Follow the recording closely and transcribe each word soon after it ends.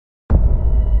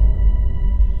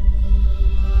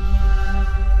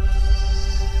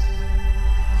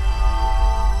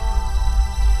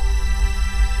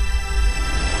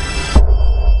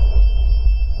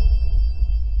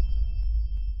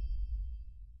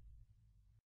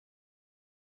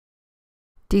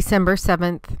December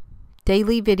 7th,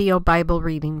 Daily Video Bible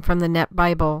Reading from the Net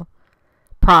Bible,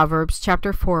 Proverbs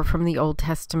chapter 4 from the Old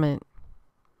Testament.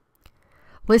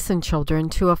 Listen, children,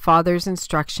 to a father's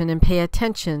instruction and pay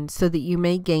attention so that you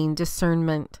may gain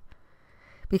discernment.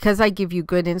 Because I give you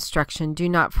good instruction, do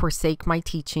not forsake my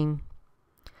teaching.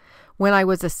 When I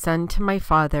was a son to my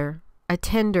father, a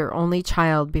tender only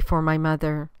child before my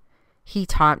mother, he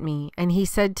taught me, and he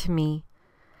said to me,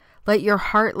 let your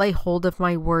heart lay hold of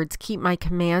my words, keep my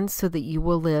commands so that you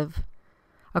will live.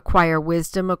 Acquire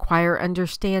wisdom, acquire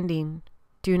understanding.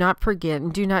 Do not forget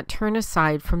and do not turn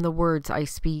aside from the words I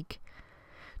speak.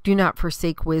 Do not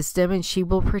forsake wisdom, and she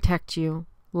will protect you.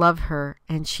 Love her,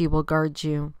 and she will guard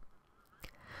you.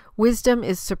 Wisdom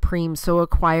is supreme, so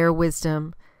acquire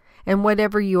wisdom. And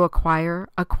whatever you acquire,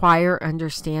 acquire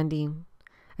understanding.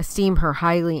 Esteem her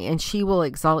highly, and she will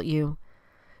exalt you.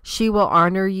 She will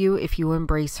honor you if you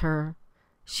embrace her.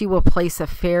 She will place a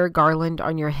fair garland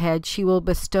on your head. She will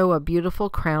bestow a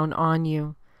beautiful crown on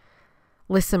you.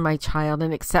 Listen, my child,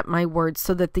 and accept my words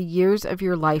so that the years of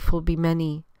your life will be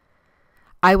many.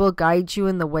 I will guide you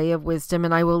in the way of wisdom,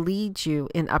 and I will lead you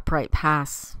in upright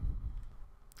paths.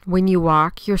 When you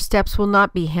walk, your steps will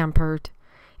not be hampered,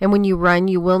 and when you run,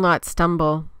 you will not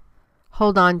stumble.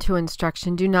 Hold on to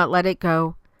instruction. Do not let it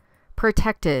go.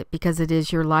 Protect it, because it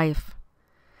is your life.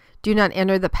 Do not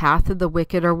enter the path of the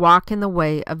wicked or walk in the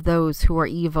way of those who are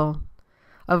evil.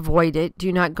 Avoid it.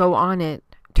 Do not go on it.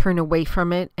 Turn away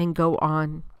from it and go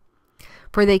on.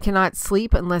 For they cannot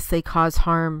sleep unless they cause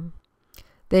harm.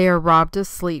 They are robbed of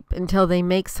sleep until they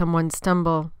make someone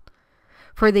stumble.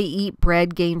 For they eat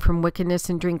bread gained from wickedness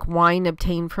and drink wine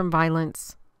obtained from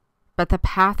violence. But the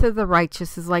path of the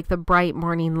righteous is like the bright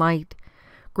morning light,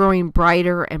 growing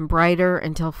brighter and brighter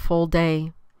until full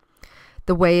day.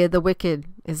 The way of the wicked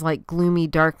is like gloomy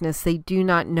darkness. They do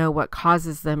not know what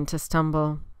causes them to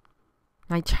stumble.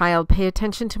 My child, pay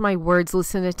attention to my words.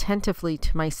 Listen attentively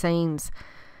to my sayings.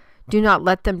 Do not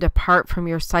let them depart from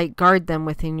your sight. Guard them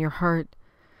within your heart.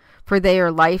 For they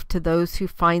are life to those who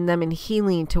find them and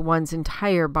healing to one's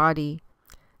entire body.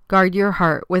 Guard your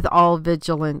heart with all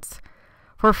vigilance,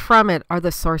 for from it are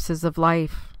the sources of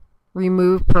life.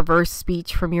 Remove perverse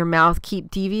speech from your mouth.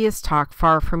 Keep devious talk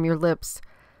far from your lips.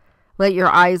 Let your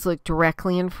eyes look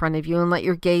directly in front of you, and let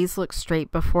your gaze look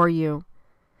straight before you.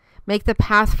 Make the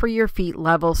path for your feet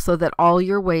level so that all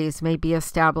your ways may be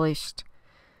established.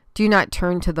 Do not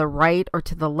turn to the right or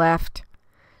to the left.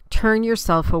 Turn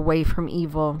yourself away from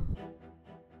evil.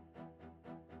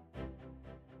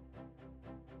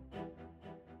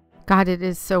 God, it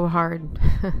is so hard.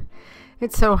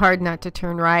 It's so hard not to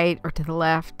turn right or to the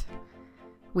left.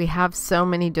 We have so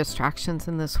many distractions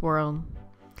in this world.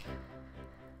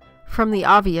 From the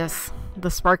obvious, the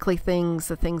sparkly things,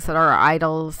 the things that are our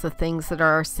idols, the things that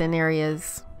are our sin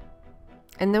areas.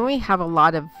 And then we have a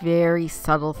lot of very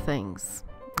subtle things.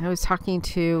 I was talking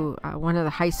to one of the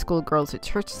high school girls at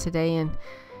church today, and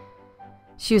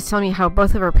she was telling me how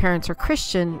both of her parents are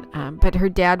Christian, but her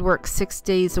dad works 6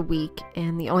 days a week,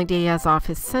 and the only day he has off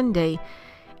is Sunday.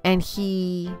 And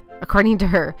he, according to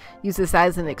her, uses that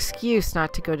as an excuse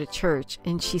not to go to church.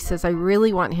 And she says, I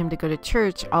really want him to go to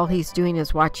church. All he's doing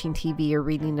is watching TV or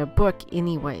reading a book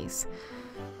anyways.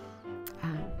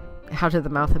 Out of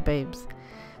the mouth of babes.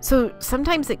 So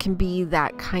sometimes it can be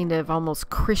that kind of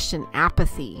almost Christian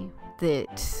apathy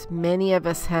that many of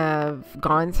us have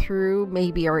gone through,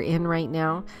 maybe are in right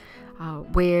now,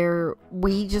 where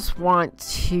we just want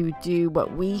to do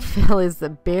what we feel is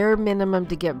the bare minimum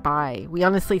to get by. We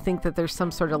honestly think that there's some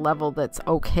sort of level that's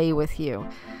okay with you.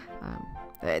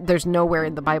 There's nowhere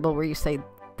in the Bible where you say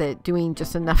that doing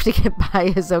just enough to get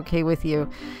by is okay with you.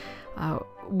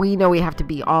 We know we have to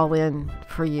be all in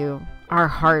for you. Our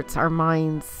hearts, our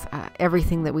minds,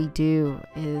 everything that we do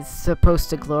is supposed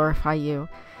to glorify you.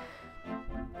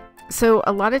 So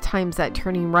a lot of times that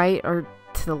turning right or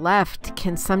to the left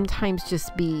can sometimes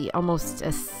just be almost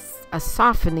a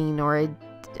softening or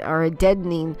a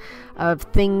deadening of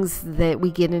things that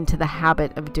we get into the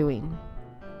habit of doing.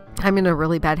 I'm in a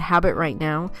really bad habit right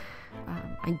now.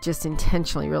 I just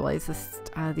intentionally realized this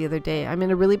the other day. I'm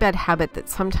in a really bad habit that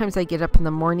sometimes I get up in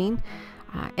the morning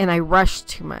and I rush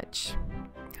too much.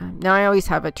 Now I always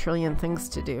have a trillion things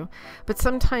to do, but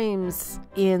sometimes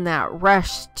in that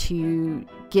rush to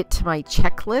get to my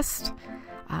checklist,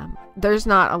 there's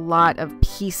not a lot of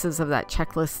pieces of that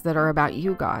checklist that are about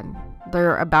you, God.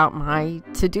 They're about my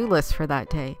to-do list for that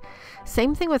day.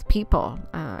 Same thing with people.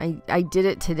 I did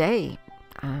it today.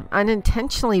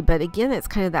 Unintentionally, but again, it's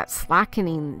kind of that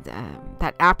slackening,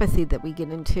 that apathy that we get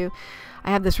into.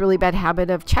 I have this really bad habit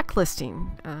of checklisting,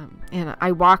 and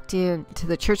I walked into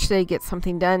the church today to get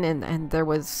something done, and there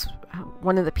was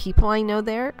one of the people I know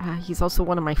there. He's also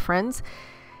one of my friends.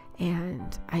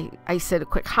 And I said a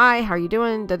quick hi, how are you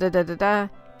doing? Da da da da da.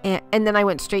 And then I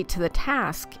went straight to the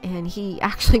task, and he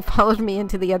actually followed me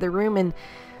into the other room and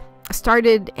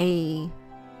started a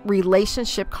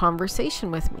relationship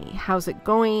conversation with me. How's it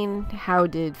going? How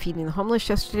did feeding the homeless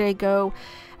yesterday go?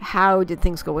 How did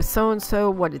things go with so-and-so?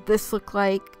 What did this look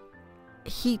like?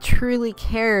 He truly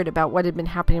cared about what had been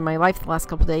happening in my life the last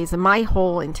couple of days, and my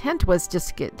whole intent was just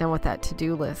to get done with that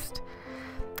to-do list.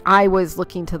 I was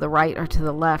looking to the right or to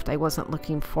the left. I wasn't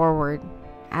looking forward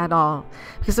at all.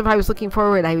 Because if I was looking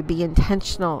forward, I would be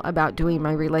intentional about doing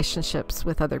my relationships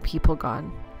with other people, God.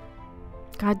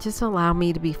 God, just allow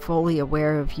me to be fully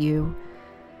aware of you.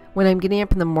 When I'm getting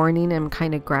up in the morning and I'm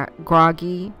kind of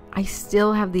groggy, I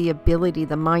still have the ability,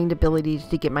 the mind ability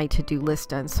to get my to-do list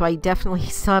done. So I definitely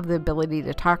still have the ability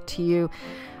to talk to you,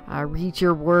 read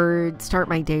your word, start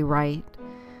my day right.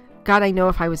 God, I know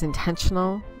if I was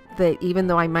intentional, that even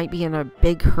though I might be in a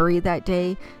big hurry that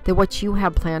day, that what you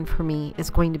have planned for me is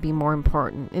going to be more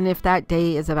important. And if that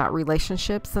day is about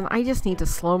relationships, then I just need to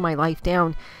slow my life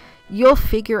down. You'll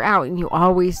figure out, and you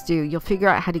always do, you'll figure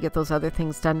out how to get those other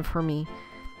things done for me.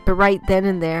 But right then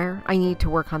and there, I need to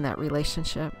work on that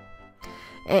relationship.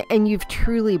 And you've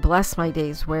truly blessed my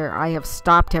days where I have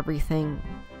stopped everything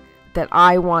that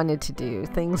I wanted to do,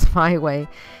 things my way,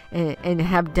 and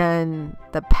have done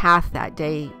the path that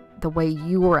day the way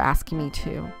you were asking me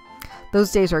to.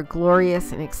 Those days are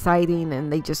glorious and exciting,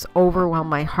 and they just overwhelm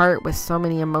my heart with so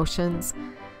many emotions.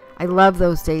 I love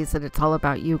those days that it's all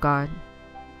about you, God.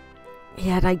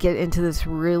 Yet I get into this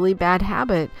really bad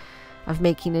habit of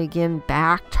making it again,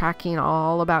 backtracking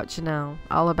all about Janelle,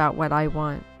 all about what I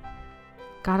want.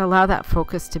 God, allow that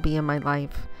focus to be in my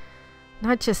life,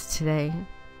 not just today,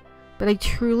 but I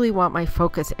truly want my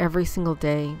focus every single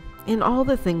day in all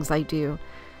the things I do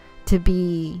to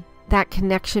be that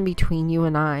connection between you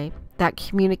and I, that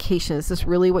communication. Is this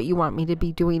really what you want me to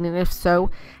be doing? And if so,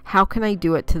 how can I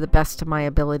do it to the best of my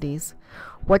abilities?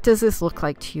 What does this look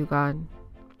like to you, God?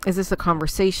 Is this a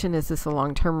conversation? Is this a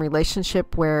long-term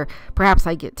relationship where perhaps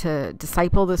I get to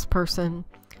disciple this person?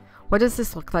 What does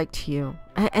this look like to you?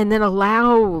 And then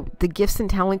allow the gifts and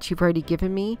talents you've already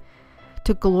given me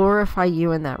to glorify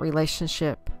you in that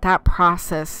relationship, that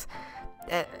process,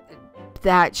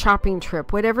 that shopping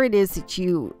trip, whatever it is that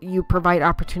you provide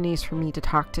opportunities for me to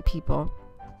talk to people.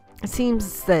 It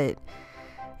seems that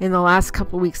in the last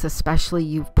couple of weeks especially,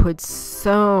 you've put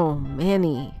so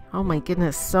many, oh my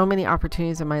goodness, so many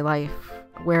opportunities in my life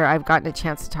where I've gotten a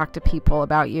chance to talk to people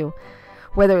about you,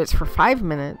 whether it's for 5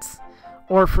 minutes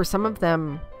or for some of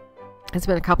them it's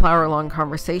been a couple hour long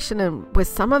conversation, and with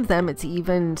some of them it's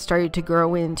even started to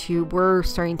grow into we're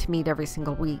starting to meet every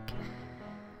single week.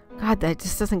 God, that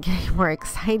just doesn't get any more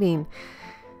exciting.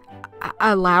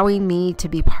 Allowing me to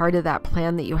be part of that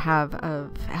plan that you have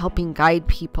of helping guide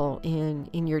people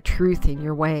in your truth, in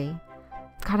your way.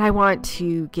 God, I want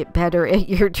to get better at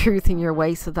your truth and your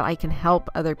way so that I can help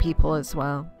other people as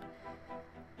well.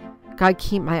 God,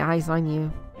 keep my eyes on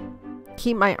you.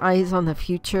 Keep my eyes on the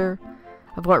future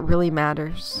of what really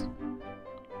matters.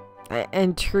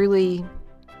 And truly,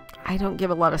 I don't give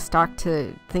a lot of stock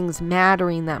to things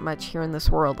mattering that much here in this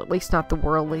world, at least not the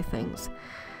worldly things.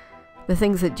 The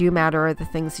things that do matter are the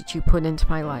things that you put into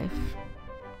my life.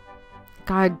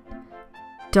 God,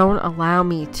 don't allow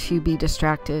me to be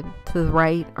distracted to the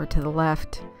right or to the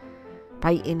left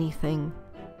by anything.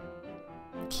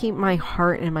 Keep my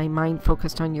heart and my mind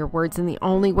focused on your words, and the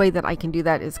only way that I can do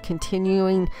that is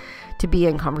continuing to be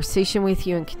in conversation with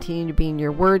you and continuing to be in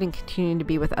your word and continuing to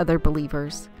be with other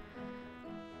believers.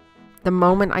 The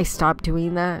moment I stop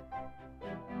doing that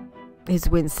is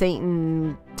when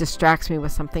Satan distracts me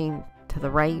with something to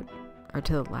the right or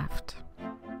to the left.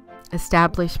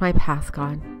 Establish my path,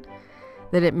 God,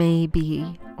 that it may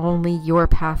be only your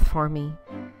path for me,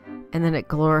 and that it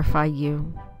glorify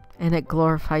you and it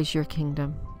glorifies your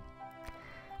kingdom.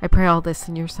 I pray all this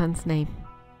in your Son's name.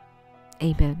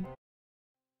 Amen.